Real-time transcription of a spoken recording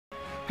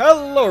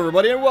Hello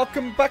everybody and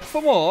welcome back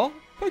for more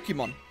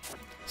Pokemon.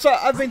 So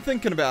I've been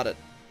thinking about it,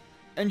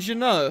 and you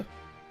know,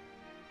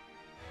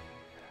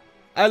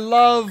 I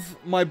love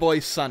my boy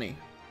Sunny,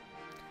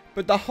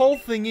 but the whole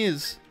thing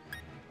is,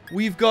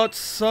 we've got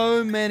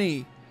so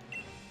many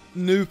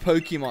new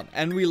Pokemon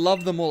and we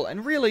love them all,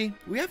 and really,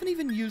 we haven't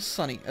even used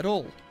Sunny at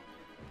all.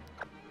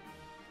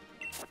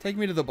 Take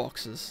me to the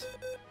boxes.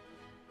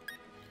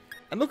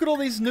 And look at all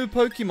these new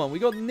Pokemon. We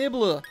got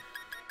Nibbler,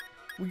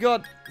 we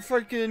got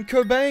freaking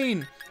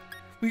Cobain,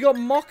 we got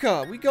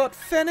Mocha, we got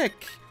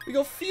Fennec, we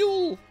got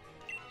Fuel.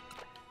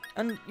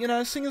 And, you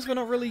know, seeing as we're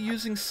not really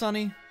using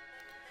Sunny,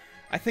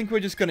 I think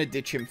we're just going to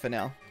ditch him for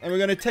now. And we're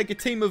going to take a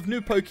team of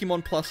new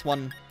Pokemon plus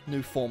one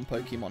new form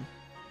Pokemon.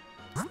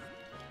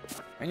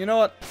 And you know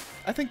what?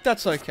 I think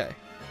that's okay.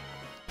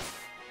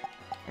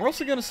 We're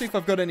also going to see if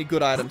I've got any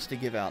good items to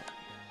give out.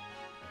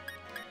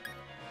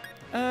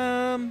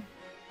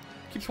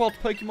 Keeps wild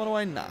Pokemon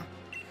away? Nah.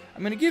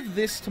 I'm going to give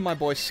this to my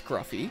boy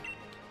Scruffy.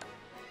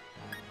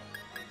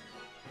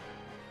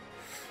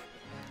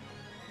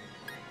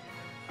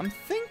 I'm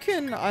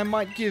thinking I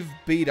might give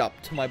Beat Up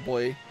to my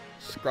boy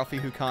Scruffy,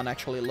 who can't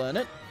actually learn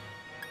it.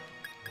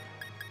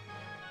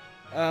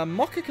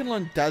 Mocha can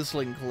learn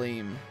Dazzling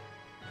Gleam.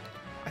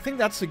 I think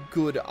that's a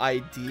good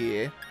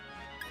idea.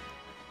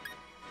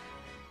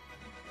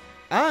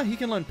 Ah, he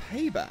can learn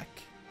Payback.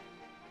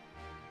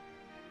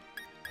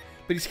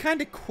 But he's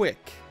kind of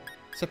quick,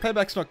 so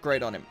Payback's not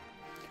great on him.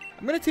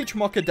 I'm going to teach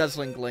Mocha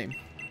Dazzling Gleam.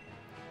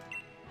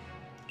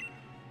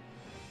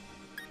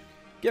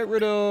 Get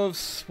rid of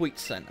Sweet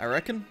Scent, I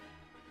reckon.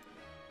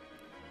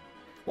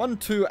 1,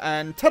 2,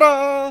 and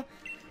ta-da!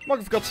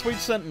 Mocha's got Sweet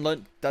Scent and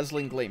learnt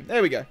Dazzling Gleam.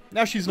 There we go.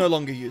 Now she's no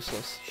longer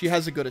useless. She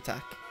has a good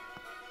attack.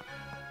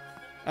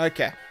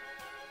 Okay.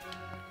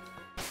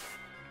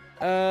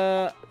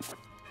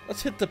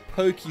 Let's hit the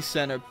Poke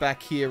Center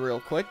back here real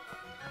quick.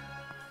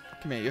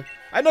 Come here, you.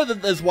 I know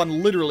that there's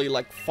one literally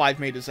like 5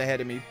 meters ahead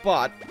of me,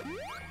 but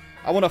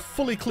I want to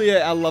fully clear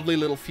our lovely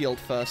little field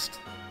first.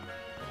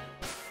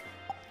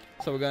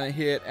 So we're going to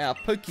hit our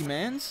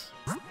Pokemans.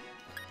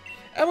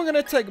 And we're going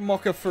to take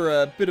Mocha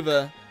for a bit of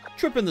a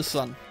trip in the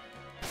sun.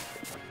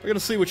 We're going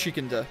to see what she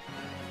can do.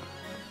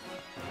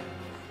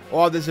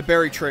 Oh, there's a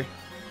berry tree.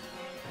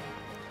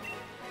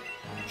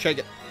 Shake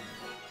it.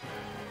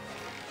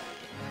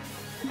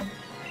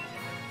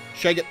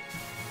 Shake it.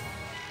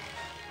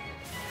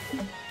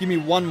 Give me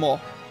one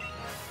more.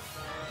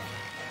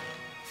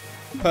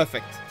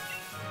 Perfect.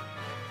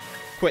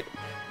 Quit.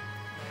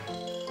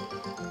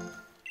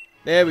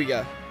 There we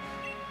go.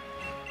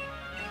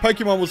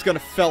 Pokemon was going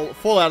to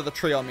fall out of the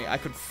tree on me. I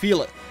could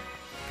feel it.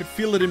 I could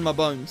feel it in my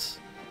bones.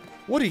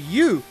 What are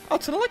you? Oh,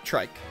 it's an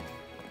Electrike.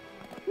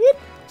 Whoop.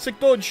 Sick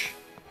dodge.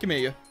 Come here,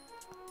 you.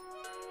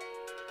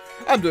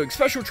 I'm doing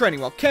special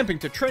training while camping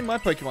to train my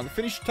Pokemon.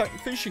 The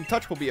finishing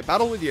touch will be a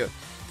battle with you.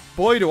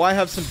 Boy, do I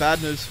have some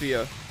bad news for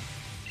you.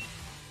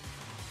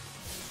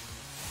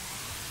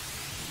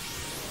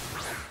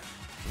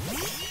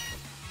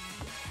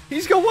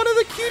 He's got one of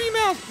the cutie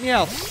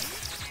meows.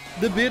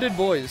 The bearded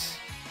boys.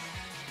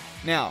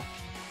 Now.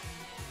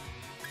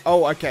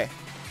 Oh, okay.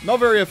 Not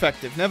very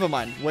effective. Never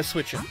mind. We're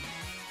switching.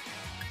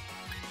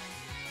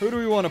 Who do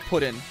we want to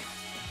put in?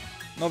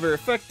 Not very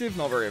effective.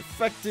 Not very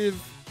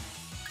effective.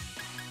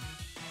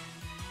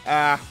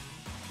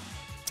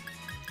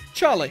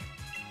 Charlie.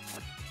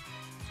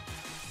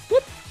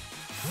 Whoop.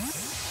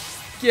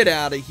 Get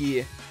out of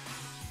here.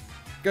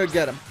 Go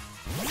get him.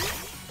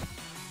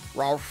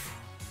 Ralph.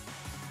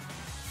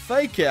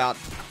 Fake out.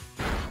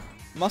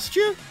 Must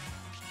you?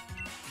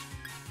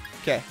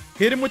 Okay.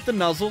 Hit him with the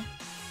nuzzle.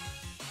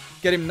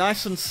 Get him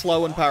nice and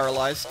slow and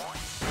paralyzed.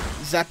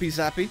 Zappy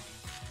zappy.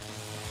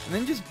 And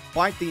then just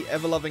bite the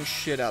ever-loving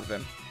shit out of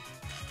him.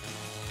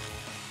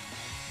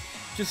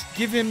 Just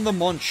give him the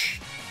munch.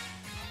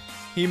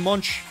 He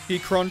munch, he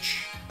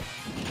crunch.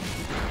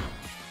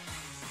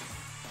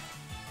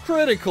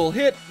 Critical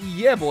hit.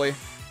 Yeah, boy.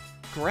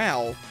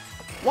 Growl.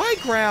 Why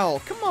growl?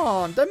 Come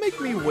on, don't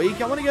make me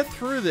weak. I want to get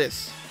through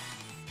this.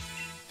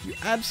 You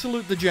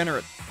absolute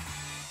degenerate.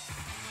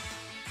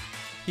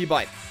 He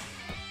bite.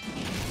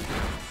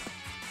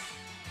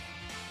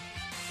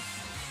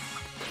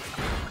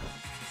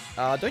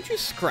 Don't you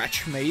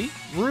scratch me.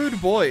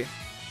 Rude boy.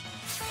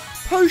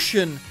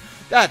 Potion.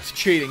 That's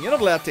cheating. You're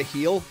not allowed to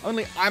heal.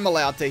 Only I'm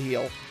allowed to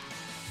heal.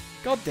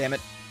 God damn it.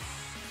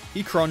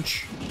 He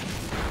crunch.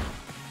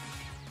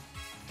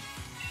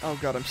 Oh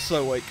god, I'm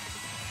so weak.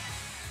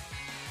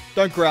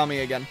 Don't growl me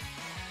again.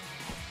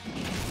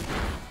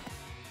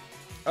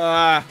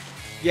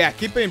 Yeah,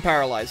 keep being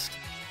paralyzed.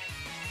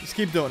 Just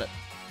keep doing it.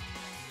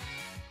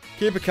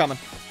 Keep it coming.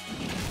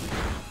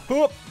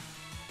 Whoop.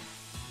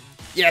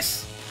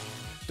 Yes.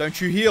 Don't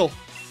you heal.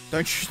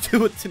 Don't you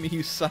do it to me,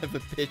 you son of a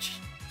bitch.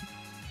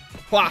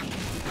 Wha.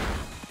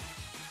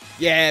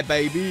 Yeah,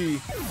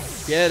 baby.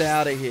 Get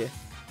out of here.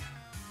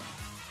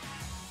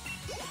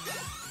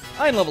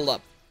 Ein leveled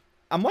up.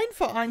 I'm waiting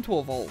for Ein to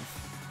evolve.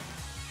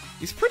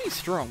 He's pretty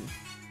strong.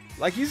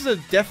 Like, he's a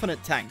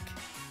definite tank.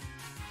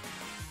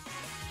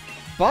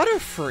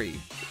 Butterfree.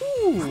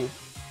 Ooh.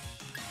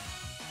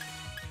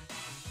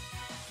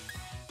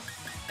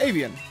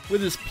 Avian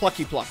with his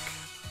plucky pluck.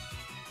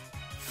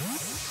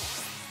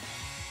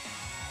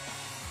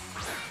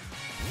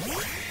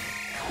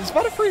 Does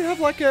Butterfree have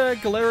like a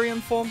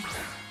Galarian form?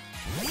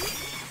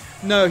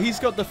 No, he's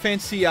got the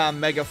fancy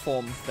Mega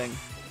form thing.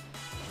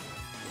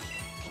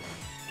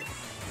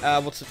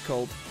 What's it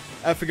called?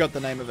 I forgot the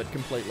name of it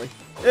completely.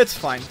 It's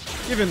fine.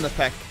 Give him the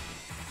peck.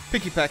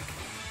 Picky Peck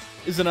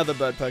is another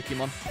bird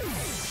Pokemon.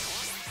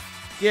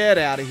 Get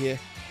out of here.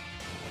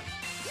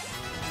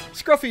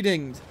 Scruffy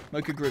dinged.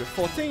 Mocha grew to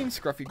 14.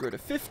 Scruffy grew to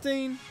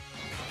 15.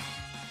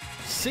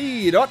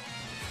 Seedot.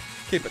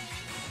 Keep it.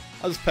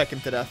 I'll just peck him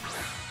to death.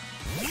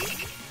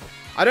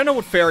 I don't know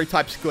what Fairy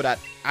type's good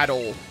at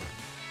all.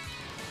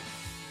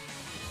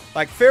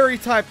 Like, Fairy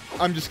type,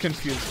 I'm just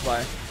confused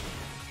by.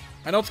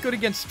 I know it's good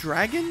against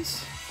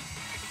dragons?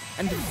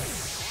 And,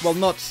 well,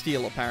 not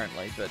steel,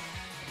 apparently, but...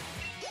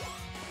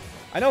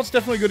 I know it's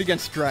definitely good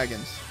against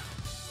dragons.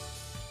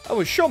 I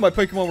was sure my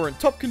Pokemon were in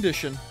top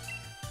condition.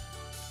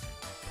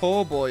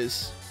 Poor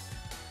boys.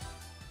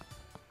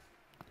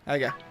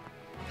 Okay.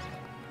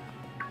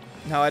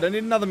 No, I don't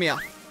need another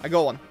Meowth. I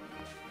got one.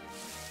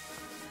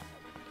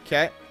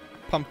 Okay.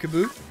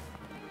 Pumpkaboo.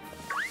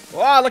 Oh,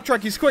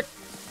 Electrike, he's quick.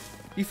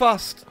 He's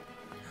fast.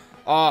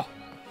 Oh,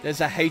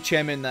 there's a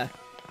HM in there.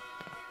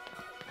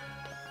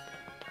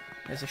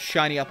 There's a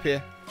shiny up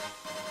here.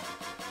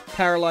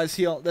 Paralyze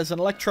heal. There's an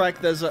Electrike.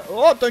 There's a...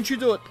 Oh, don't you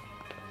do it.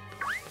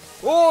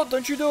 Oh,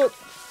 don't you do it.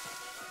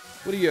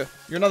 What are you?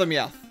 You're another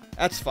Meowth.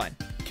 That's fine.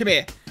 Come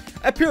here.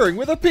 Appearing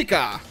with a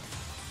Pika.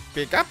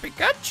 Pika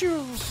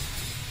Pikachu.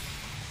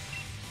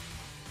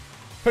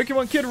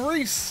 Pokemon Kid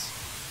Reese.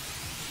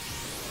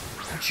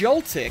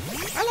 Joltik.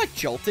 I like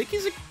Joltik.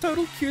 He's a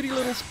total cutie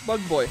little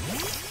bug boy.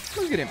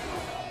 Look at him.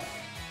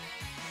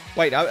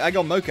 Wait, I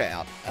got Mocha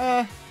out.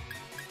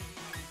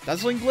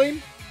 Dazzling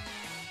Gleam?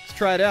 Let's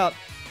try it out.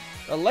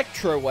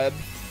 Electro Web.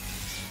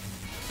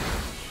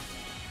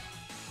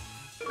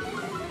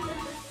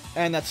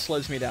 And that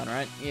slows me down,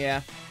 right?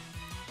 Yeah.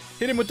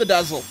 Hit him with the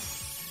Dazzle.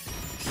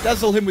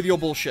 Dazzle him with your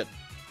bullshit.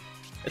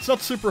 It's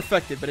not super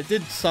effective, but it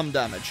did some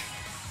damage.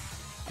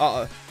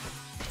 Uh-oh.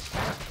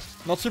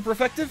 Not super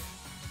effective?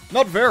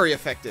 Not very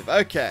effective.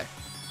 Okay.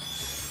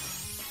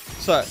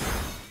 So,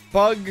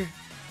 Bug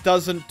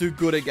doesn't do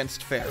good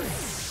against Fairy.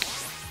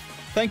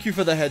 Thank you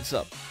for the heads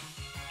up.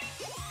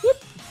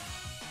 Whoop.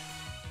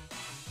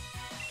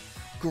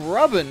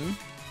 Grubbin?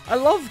 I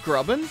love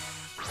Grubbin.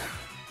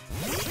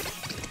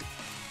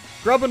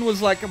 Grubbin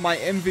was like my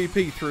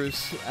MVP through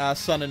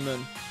Sun and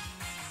Moon.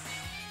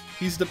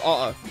 He's the...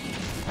 Uh-oh.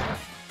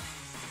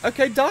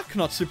 Okay, Dark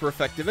not super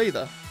effective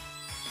either.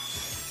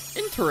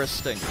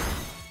 Interesting.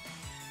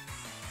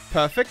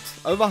 Perfect.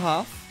 Over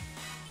half.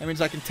 That means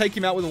I can take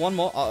him out with one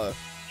more. Uh-oh.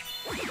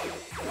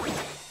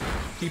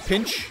 He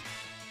pinch.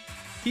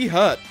 He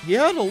hurt. He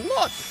hurt a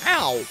lot.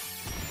 Ow.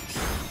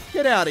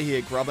 Get out of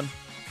here, Grubbin.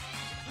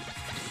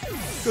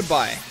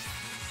 Goodbye.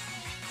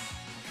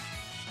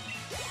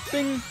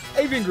 Bing.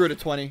 Avian grew to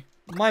 20.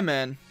 My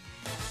man.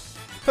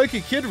 Poke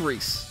Kid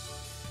Reese.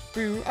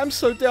 Boo. I'm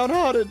so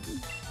downhearted.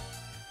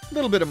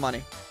 Little bit of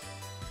money.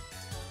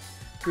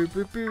 Boo,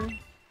 boo, boo.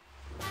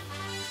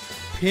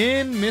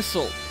 Pin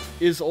Missile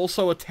is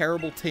also a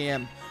terrible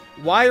TM.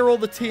 Why are all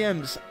the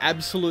TMs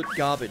absolute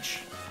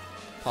garbage?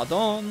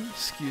 Pardon.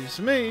 Excuse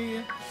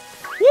me.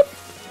 Whoop.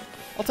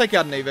 I'll take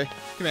out an Eevee.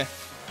 Come here.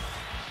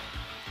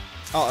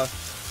 Uh-oh.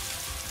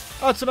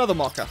 Oh, it's another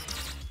Mocha.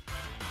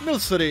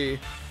 Milcity.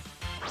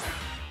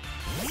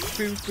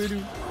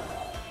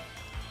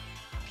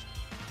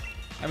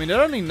 I mean, it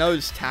only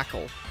knows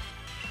Tackle.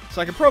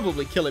 So I can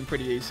probably kill him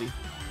pretty easy.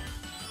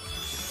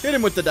 Hit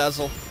him with the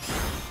Dazzle.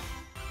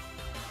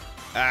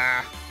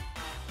 Ah.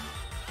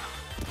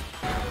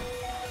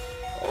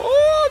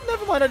 Oh,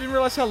 never mind. I didn't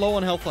realize how low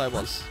on health I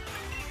was.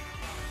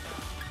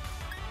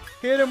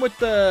 Hit him with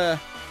the...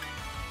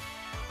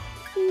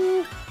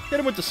 Ooh. Hit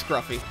him with the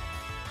Scruffy.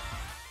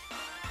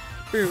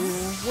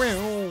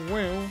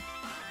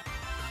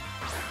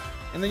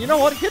 And then, you know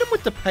what? Hit him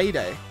with the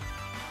Payday.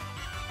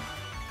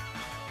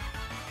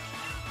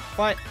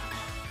 Fight.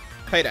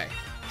 Payday.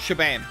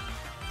 Shabam.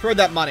 Throw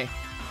that money.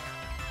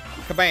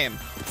 Kabam.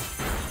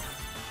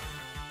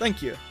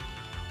 Thank you.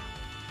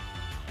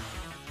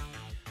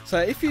 So,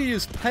 if you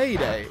use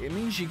Payday, it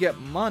means you get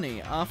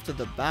money after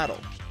the battle.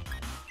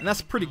 And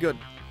that's pretty good.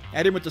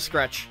 Add him with the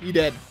Scratch. You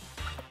dead.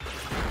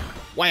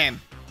 Wham.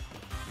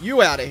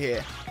 You out of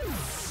here.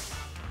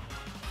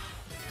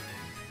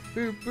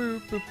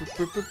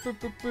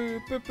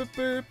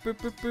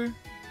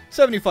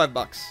 75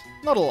 bucks.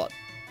 Not a lot.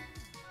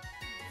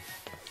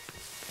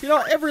 You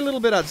know, every little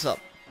bit adds up.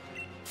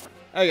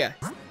 Okay.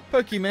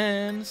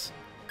 Pokemans.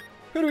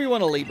 Who do we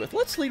want to lead with?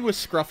 Let's lead with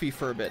Scruffy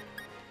for a bit.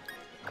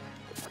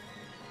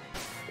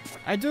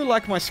 I do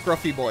like my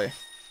Scruffy boy.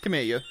 Come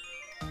here, you.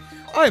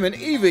 I'm an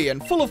Eevee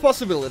and full of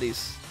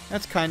possibilities.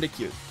 That's kinda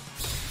cute.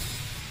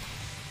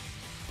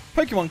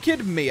 Pokemon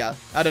Kid Mia.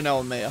 I don't know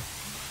a Mia.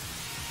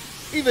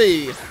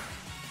 Eevee!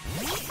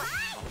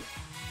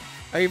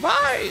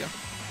 Eevee!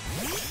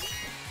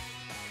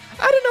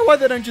 I don't know why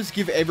they don't just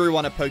give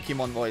everyone a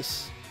Pokemon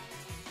voice.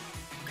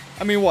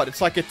 I mean, what? It's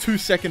like a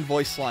 2-second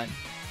voice line.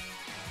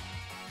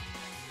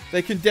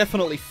 They can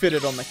definitely fit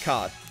it on the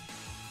card.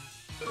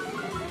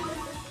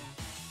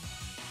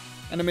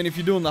 And I mean, if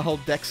you're doing the whole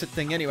Dexit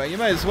thing anyway, you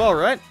may as well,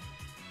 right?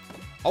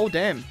 Oh,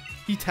 damn.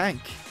 He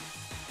tank.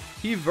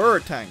 He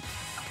tank.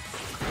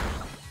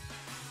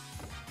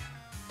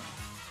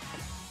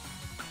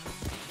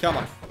 Come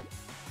on.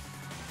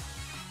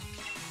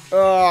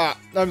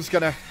 I'm just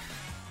gonna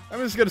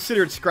sit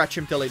here and scratch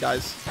him till he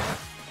dies.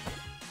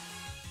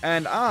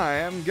 And I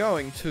am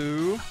going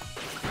to...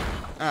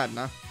 I don't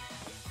know.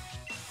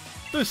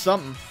 Do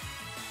something.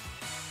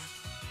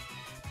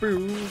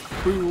 Boo,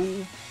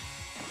 boo.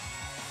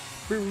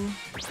 Boo.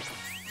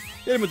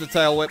 Hit him with the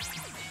tail whip.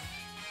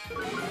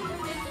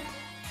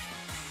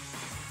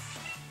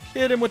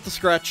 Hit him with the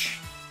scratch.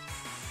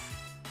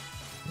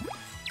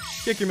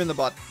 Kick him in the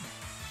butt.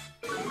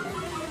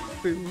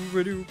 Boo,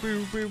 boo,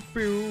 boo, boo,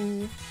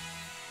 boo.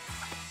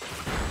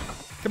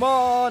 Come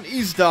on,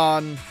 he's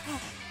done.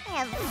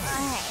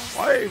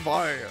 Bye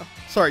bye.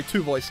 Sorry,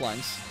 2 voice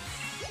lines.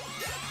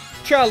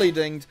 Charlie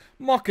dinged,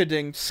 Mocha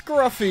dinged,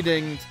 Scruffy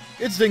dinged.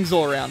 It's dings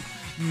all around.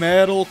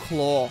 Metal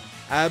Claw.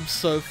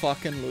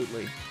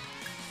 Abso-fucking-lutely.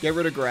 Get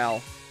rid of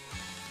Growl.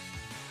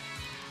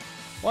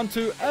 1,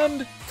 2,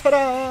 and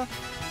ta-da!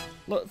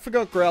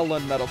 Forgot Growl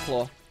learned Metal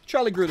Claw.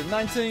 Charlie grew to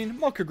 19,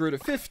 Mocha grew to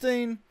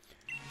 15.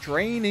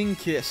 Draining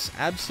Kiss.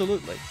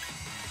 Absolutely.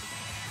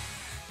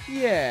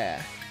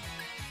 Yeah.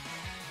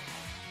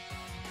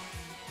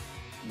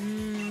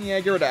 Yeah,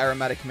 get rid of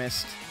Aromatic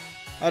Mist.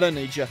 I don't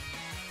need you.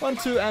 1,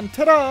 2, and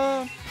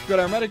ta-da! Got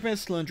Aromatic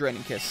Mist, learn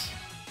Draining Kiss.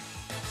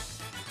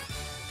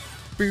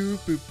 Boo,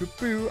 boo, boo,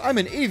 boo. I'm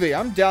an Eevee.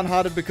 I'm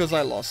downhearted because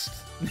I lost.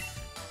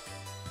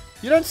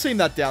 You don't seem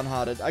that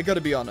downhearted, I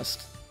gotta be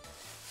honest.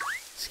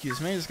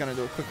 Excuse me, just gonna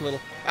do a quick little...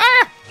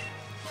 Ah!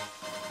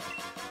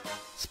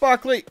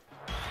 Sparkly!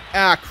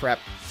 Ah, crap.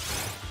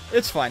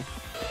 It's fine.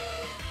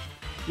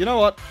 You know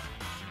what?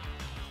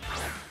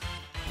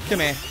 Come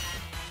here.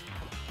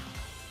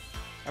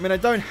 I mean, I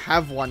don't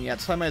have one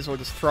yet, so I may as well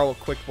just throw a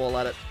quick ball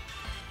at it.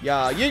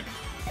 Yeah, yeet!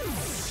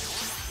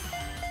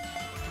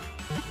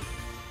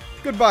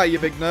 Goodbye, you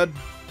big nerd.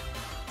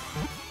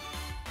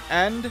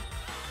 And...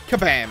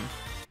 kabam!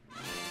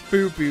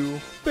 Boo boo.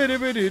 Bidoo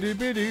bidoo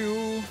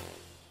bidoo.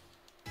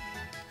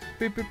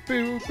 Boo boo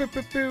boo boo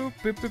boo boo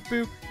boo boo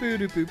boo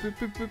boo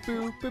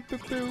boo boo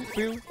boo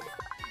boo.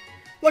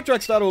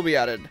 Electric starter will be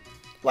added.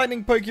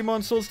 Lightning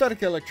Pokemon stores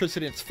static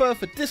electricity in its fur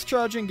for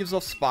discharging, gives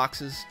off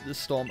sparks as the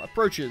storm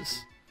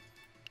approaches.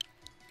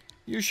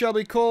 You shall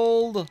be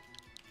called...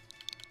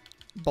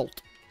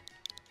 Bolt.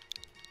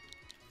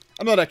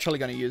 I'm not actually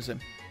going to use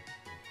him.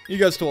 He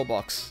goes to a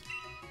box.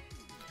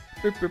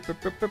 Just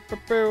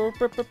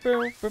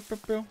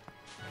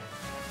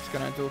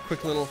gonna do a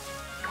quick little...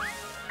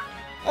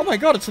 Oh my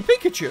god, it's a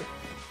Pikachu!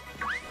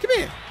 Come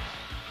here!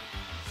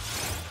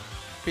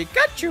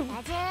 Pikachu!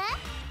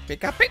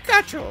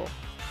 Pikachu!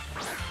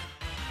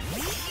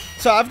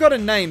 So I've got a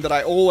name that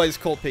I always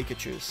call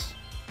Pikachus.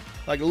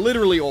 Like,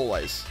 literally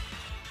always.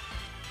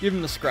 Give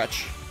him the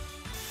scratch.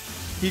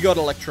 He got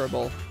Electro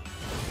Ball.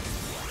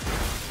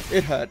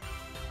 It hurt.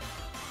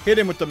 Hit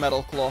him with the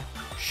Metal Claw.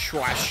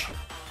 Schwash.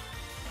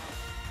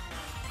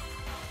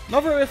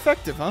 Not very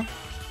effective, huh?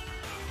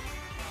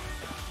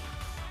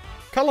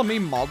 Color me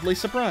mildly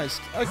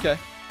surprised. Okay.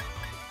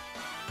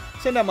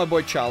 Send out my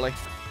boy Charlie.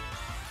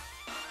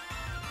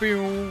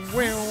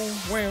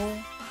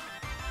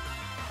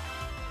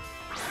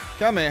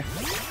 Come here.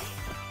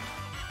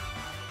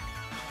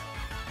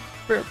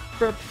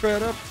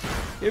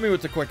 Hit me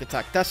with the quick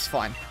attack. That's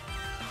fine.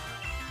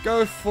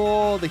 Go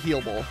for the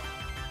heal ball.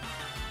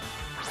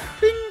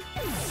 Bing.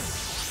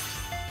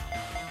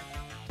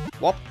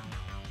 Whop.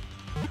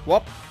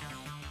 Whop.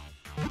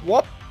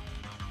 Whop.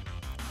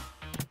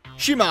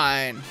 She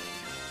mine.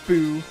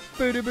 Boo.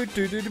 Boo doo boo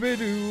doo doo doo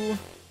doo.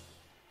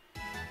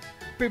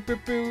 Boo boo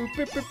boo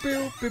boo boo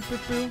boo boo boo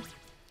boo.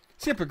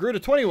 Zipper grew to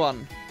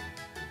 21.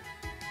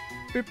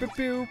 Boo boo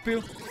boo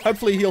boo.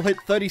 Hopefully he'll hit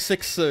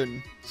 36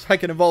 soon, so I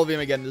can evolve him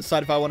again and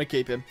decide if I want to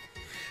keep him.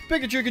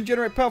 Pikachu can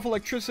generate powerful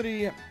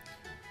electricity.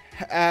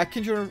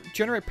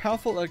 Generate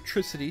powerful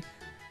electricity.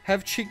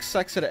 Have cheek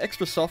sacs that are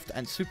extra soft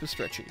and super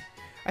stretchy.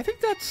 I think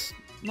that's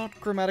not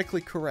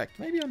grammatically correct.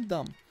 Maybe I'm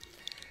dumb.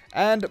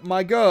 And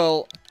my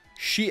girl,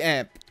 she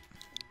amp.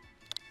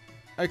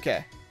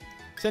 Okay.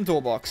 Send to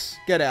a box.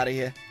 Get out of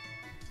here.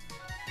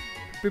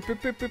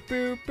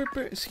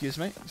 Excuse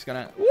me. I'm just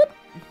gonna... Whoop.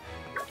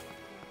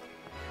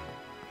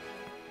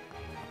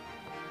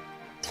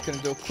 Just gonna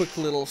do a quick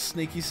little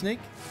sneaky sneak.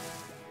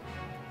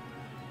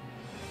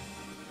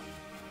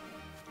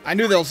 I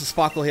knew there was a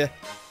sparkle here.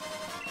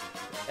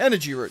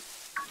 Energy Root.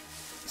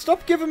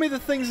 Stop giving me the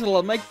things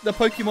that'll make the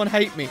Pokemon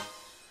hate me.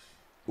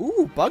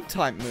 Ooh,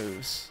 Bug-type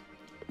moves.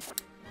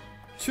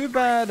 Too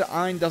bad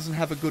Ein doesn't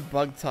have a good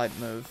Bug-type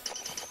move.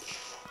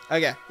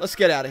 Okay, let's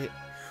get out of here.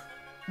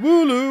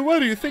 Wooloo,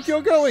 where do you think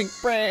you're going?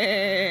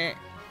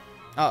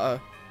 Uh-oh.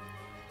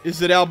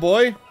 Is it our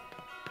boy?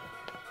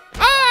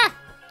 Ah!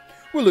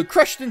 Wooloo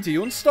crashed into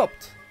you and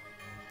stopped.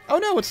 Oh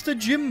no, it's the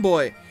gym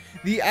boy.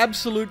 The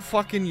absolute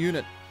fucking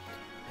unit.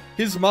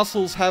 His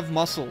muscles have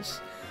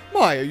muscles.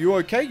 My, are you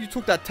okay? You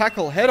took that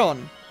tackle head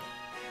on.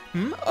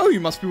 Oh, you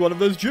must be one of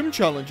those gym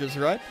challenges,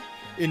 right?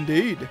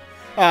 Indeed.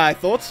 I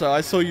thought so.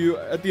 I saw you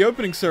at the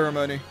opening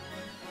ceremony.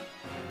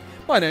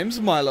 My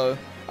name's Milo.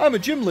 I'm a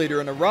gym leader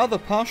and rather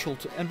partial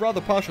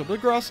to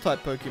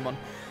grass-type Pokemon.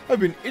 I've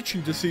been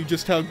itching to see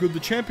just how good the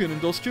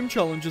champion-endorsed gym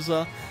challenges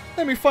are.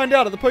 Let me find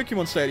out at the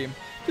Pokemon Stadium.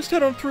 Just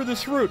head on through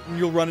this route and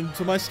you'll run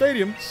into my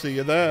stadium. See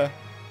you there.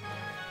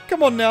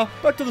 Come on now,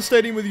 back to the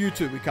stadium with you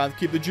two. We can't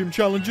keep the gym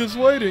challenges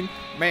waiting.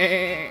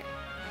 Meh.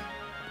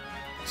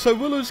 So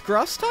Willow's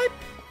grass-type?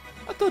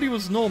 I thought he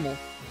was normal.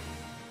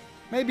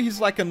 Maybe he's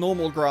like a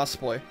normal grass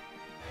boy.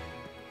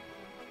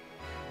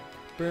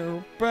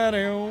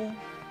 Oh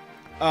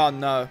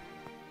no.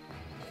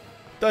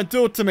 Don't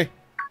do it to me.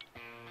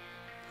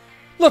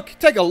 Look,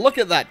 take a look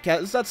at that,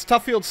 Kaz. That's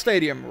Turffield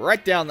Stadium,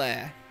 right down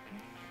there.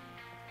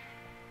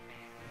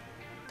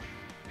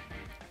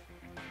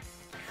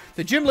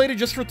 The gym leader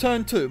just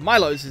returned too.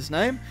 Milo's his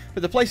name,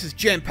 but the place is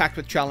jam-packed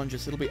with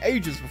challenges. It'll be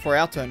ages before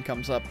our turn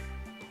comes up.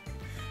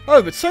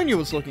 Oh, but Sonia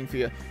was looking for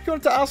you. She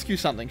wanted to ask you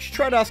something. She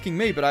tried asking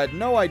me, but I had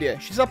no idea.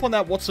 She's up on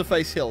that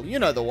what's-her-face hill. You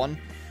know the one.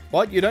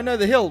 What? You don't know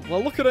the hill?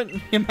 Well, look at it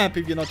in your map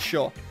if you're not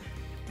sure.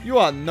 You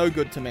are no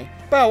good to me.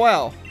 Bow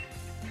wow.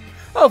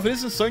 Oh, if it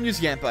isn't Sonia's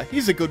Yamper.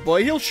 He's a good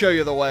boy. He'll show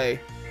you the way.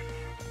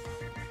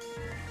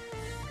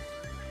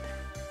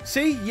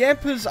 See?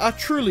 Yampers are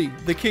truly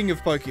the king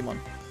of Pokemon.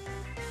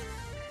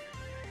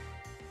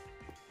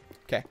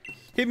 Okay.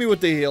 Hit me with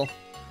the heal.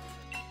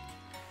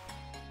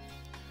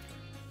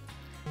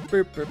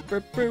 Boo, boo,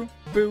 boo, boo,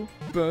 boo,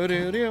 boo,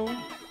 doo, doo.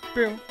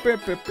 Boo, boo,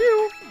 boo,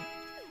 boo.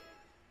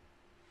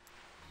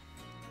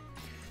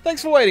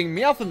 Thanks for waiting.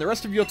 Meowth and the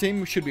rest of your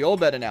team should be all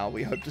better now.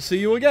 We hope to see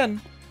you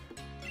again.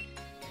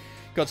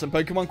 Got some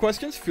Pokemon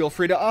questions? Feel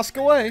free to ask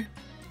away.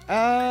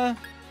 No,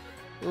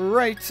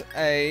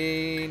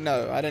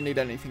 I don't need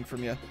anything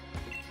from you.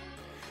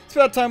 It's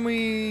about time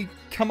we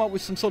come up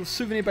with some sort of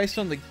souvenir based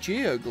on the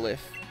Geoglyph.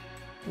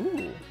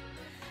 Ooh.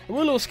 A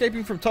Willow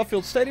escaping from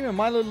Turffield Stadium and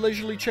Milo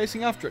leisurely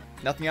chasing after it.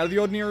 Nothing out of the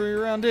ordinary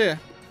around here.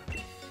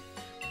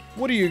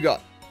 What do you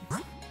got?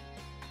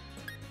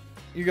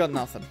 You got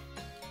nothing.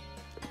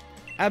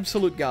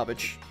 Absolute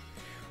garbage.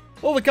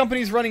 All the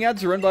companies running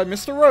ads are owned by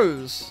Mr.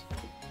 Rose.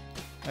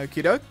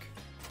 Okie doke.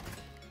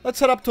 Let's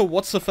head up to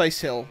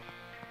What's-Her-Face Hill.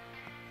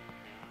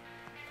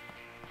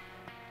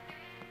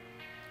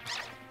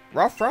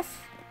 Ruff,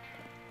 ruff.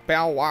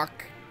 Bow,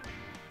 walk.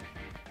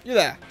 You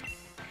there.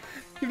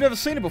 You've never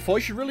seen it before,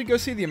 you should really go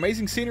see the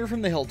amazing scenery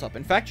from the hilltop.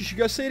 In fact, you should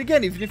go see it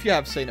again, even if you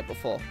have seen it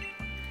before.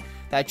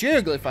 That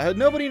Geoglyph, I heard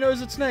nobody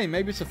knows its name.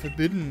 Maybe it's a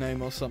forbidden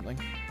name or something.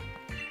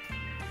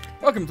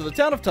 Welcome to the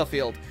town of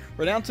Turffield,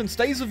 renowned since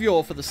days of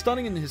yore for the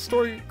stunning and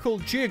historical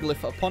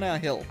Geoglyph upon our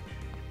hill.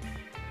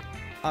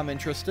 I'm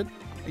interested.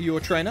 Are you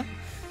a trainer?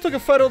 Took a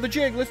photo of the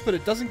Geoglyph, but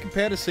it doesn't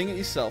compare to seeing it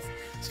yourself.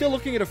 Still,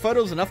 looking at a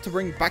photo is enough to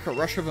bring back a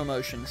rush of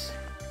emotions.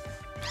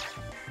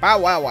 Bow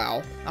wow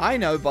wow. I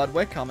know, bud,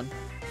 we're coming.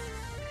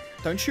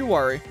 Don't you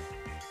worry.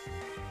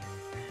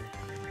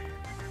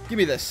 Give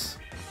me this.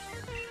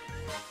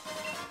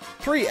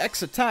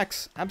 3x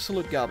attacks.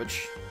 Absolute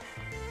garbage.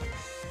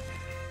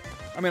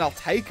 I mean, I'll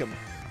take them.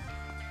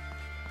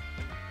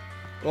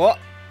 What?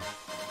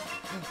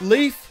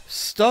 Leaf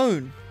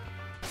Stone.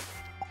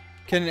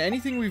 Can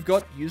anything we've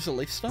got use a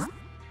Leaf Stone?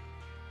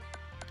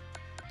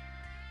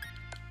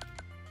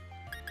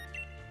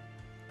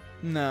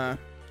 No.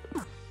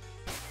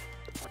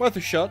 Worth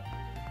a shot.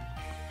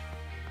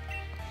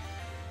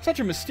 Such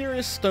a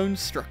mysterious stone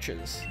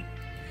structures.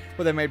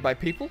 Were they made by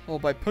people or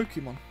by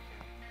Pokemon?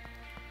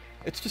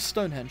 It's just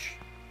Stonehenge.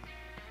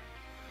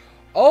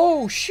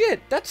 Oh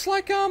shit! That's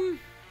like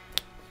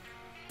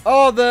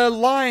oh, the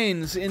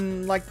lines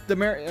in like the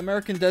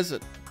American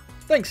desert.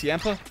 Thanks,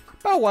 Yamper.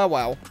 Bow wow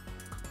wow.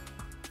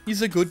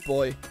 He's a good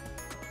boy.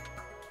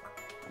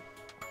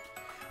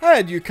 I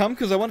had you come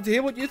because I wanted to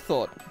hear what you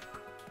thought.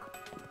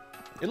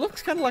 It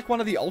looks kind of like one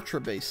of the Ultra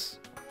Beasts.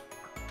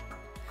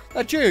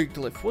 That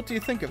Geoglyph, what do you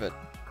think of it?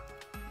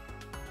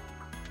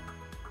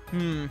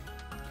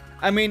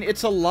 I mean,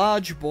 it's a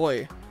large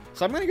boy,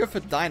 so I'm going to go for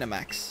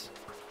Dynamax.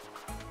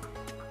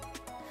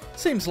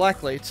 Seems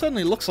likely. It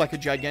certainly looks like a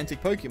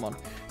gigantic Pokemon.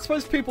 I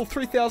suppose people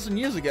 3,000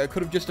 years ago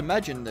could have just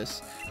imagined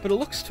this, but it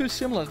looks too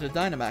similar to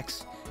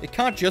Dynamax. It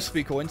can't just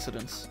be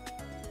coincidence.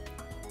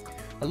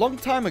 A long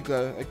time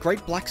ago, a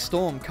great black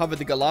storm covered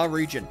the Galar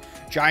region.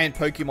 Giant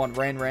Pokemon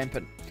ran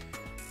rampant.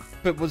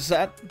 But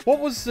what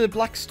was the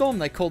black storm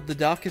they called the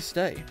Darkest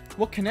Day?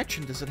 What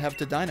connection does it have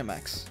to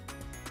Dynamax?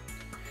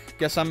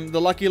 Guess I'm the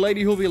lucky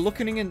lady who'll be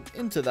looking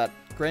into that.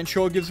 Grand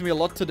sure gives me a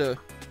lot to do.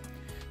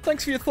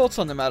 Thanks for your thoughts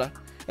on the matter.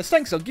 As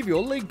thanks, I'll give you a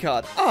league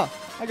card. Ah,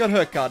 I got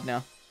her card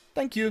now.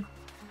 Thank you.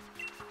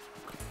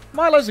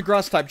 Milo's a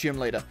grass-type gym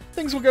leader.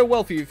 Things will go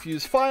well for you if you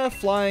use fire,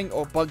 flying,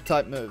 or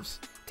bug-type moves.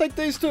 Take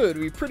these too. It'd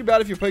be pretty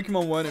bad if your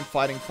Pokemon weren't in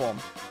fighting form.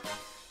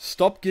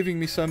 Stop giving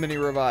me so many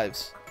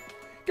revives.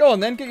 Go on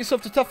then, get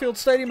yourself to Turffield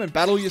Stadium and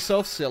battle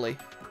yourself silly.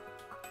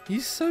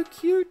 He's so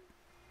cute.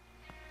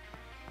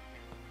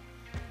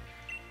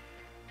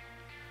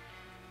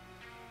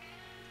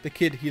 The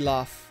kid, he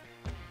laugh.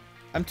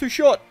 I'm too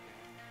short.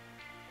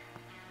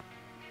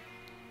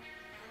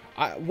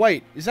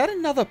 Wait, is that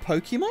another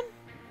Pokemon?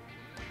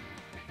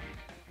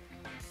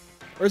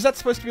 Or is that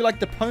supposed to be like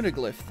the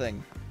Poneglyph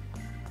thing?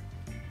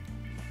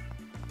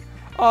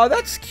 Oh,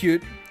 that's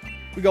cute.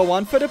 We got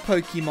one for the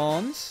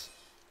Pokemons.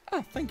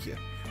 Oh, thank you.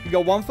 We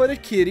got one for the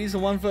kiddies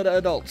and one for the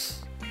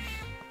adults.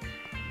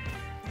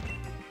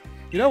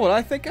 You know what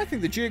I think? I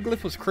think the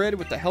Geoglyph was created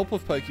with the help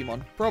of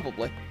Pokemon.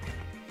 Probably.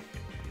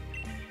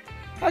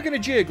 How can a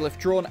Geoglyph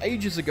drawn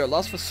ages ago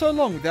last for so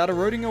long without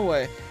eroding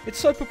away? It's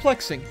so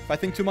perplexing. If I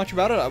think too much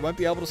about it, I won't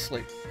be able to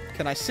sleep.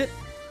 Can I sit?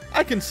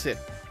 I can sit.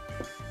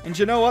 And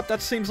you know what? That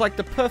seems like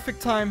the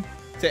perfect time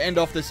to end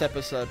off this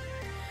episode.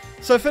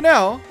 So for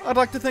now, I'd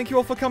like to thank you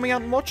all for coming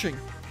out and watching.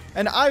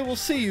 And I will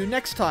see you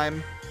next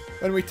time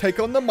when we take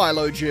on the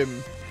Milo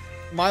Gym.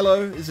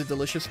 Milo is a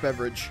delicious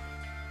beverage.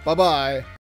 Bye-bye.